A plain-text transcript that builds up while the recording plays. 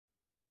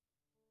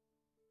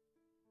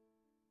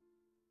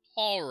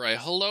Alright,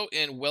 hello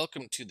and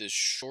welcome to this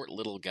short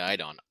little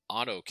guide on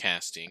auto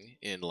casting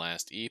in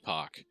Last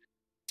Epoch.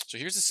 So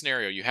here's the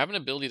scenario. You have an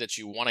ability that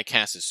you want to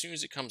cast as soon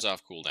as it comes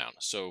off cooldown.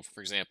 So,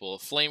 for example, a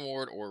Flame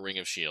Ward or Ring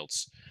of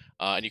Shields.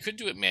 And you could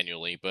do it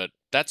manually, but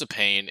that's a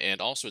pain,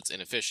 and also it's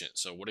inefficient.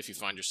 So what if you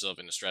find yourself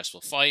in a stressful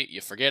fight, you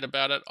forget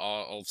about it,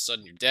 all of a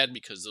sudden you're dead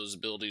because those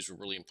abilities were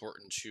really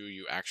important to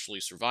you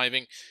actually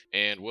surviving,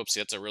 and whoops,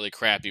 that's a really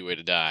crappy way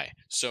to die.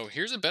 So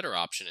here's a better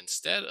option.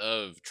 Instead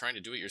of trying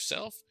to do it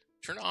yourself,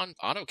 turn on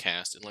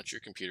AutoCast and let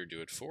your computer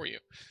do it for you.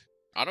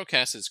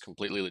 AutoCast is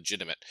completely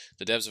legitimate.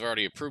 The devs have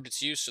already approved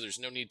its use, so there's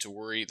no need to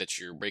worry that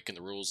you're breaking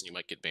the rules and you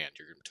might get banned.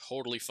 You're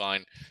totally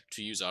fine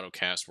to use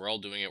AutoCast. We're all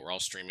doing it. We're all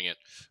streaming it.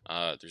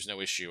 There's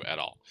no issue at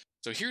all.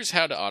 So here's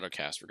how to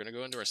AutoCast. We're going to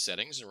go into our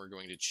settings and we're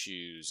going to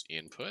choose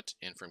Input.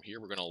 And from here,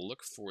 we're going to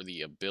look for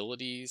the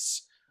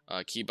abilities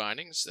key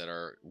bindings that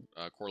are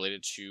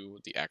correlated to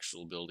the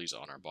actual abilities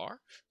on our bar.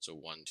 So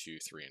 1, 2,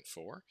 3, and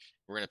 4.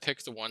 We're going to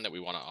pick the one that we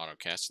want to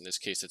autocast. In this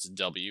case, it's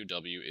W.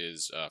 W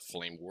is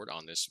Flame Ward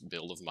on this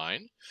build of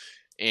mine.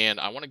 And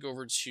I want to go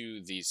over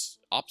to the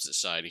opposite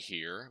side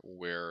here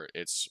where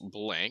it's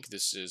blank.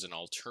 This is an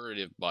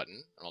alternative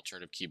button, an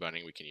alternative key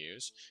binding we can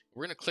use.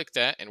 We're going to click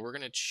that and we're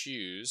going to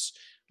choose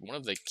one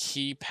of the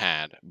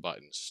keypad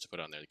buttons to put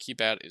on there. The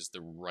keypad is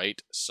the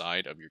right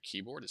side of your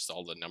keyboard. It's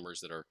all the numbers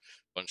that are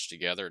bunched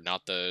together,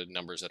 not the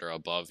numbers that are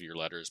above your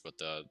letters, but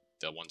the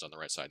ones on the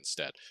right side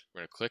instead. We're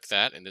going to click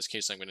that. In this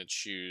case, I'm going to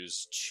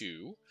choose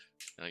 2.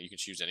 You can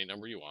choose any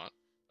number you want.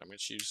 I'm going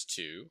to choose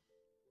 2.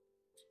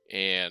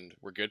 And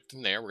we're good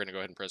from there. We're going to go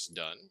ahead and press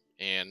done.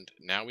 And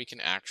now we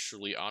can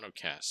actually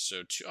autocast.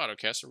 So to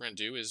autocast, what we're going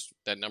to do is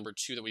that number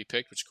 2 that we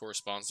picked, which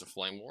corresponds to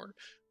Flame Ward.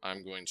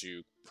 I'm going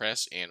to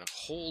press and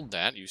hold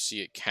that. You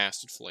see it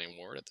casted Flame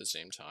Ward at the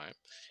same time.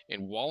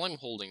 And while I'm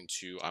holding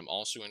 2, I'm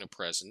also going to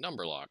press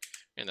number lock.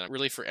 And then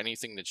really for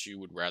anything that you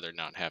would rather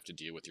not have to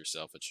deal with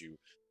yourself, that you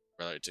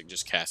rather to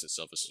just cast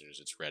itself as soon as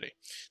it's ready.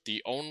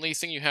 The only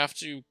thing you have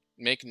to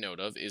make note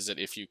of is that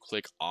if you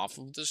click off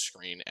of the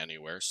screen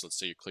anywhere, so let's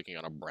say you're clicking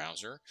on a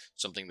browser,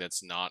 something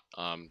that's not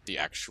the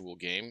actual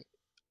game,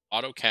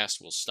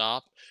 AutoCast will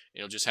stop, and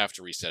you'll just have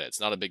to reset it. It's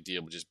not a big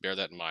deal, but just bear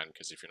that in mind,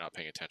 because if you're not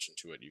paying attention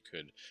to it, you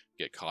could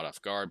get caught off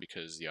guard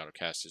because the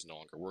AutoCast is no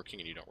longer working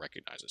and you don't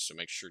recognize it. So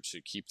make sure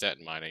to keep that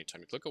in mind.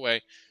 Anytime you click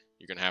away,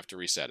 you're going to have to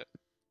reset it.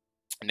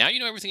 Now you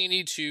know everything you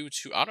need to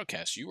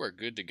AutoCast. You are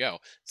good to go.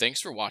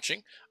 Thanks for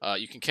watching.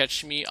 You can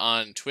catch me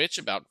on Twitch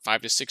about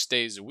 5 to 6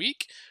 days a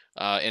week.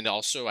 And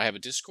also, I have a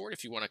Discord.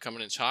 If you want to come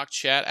in and talk,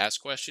 chat, ask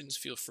questions,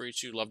 feel free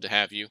to. Love to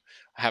have you.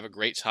 Have a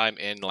great time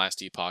in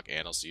Last Epoch,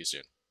 and I'll see you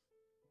soon.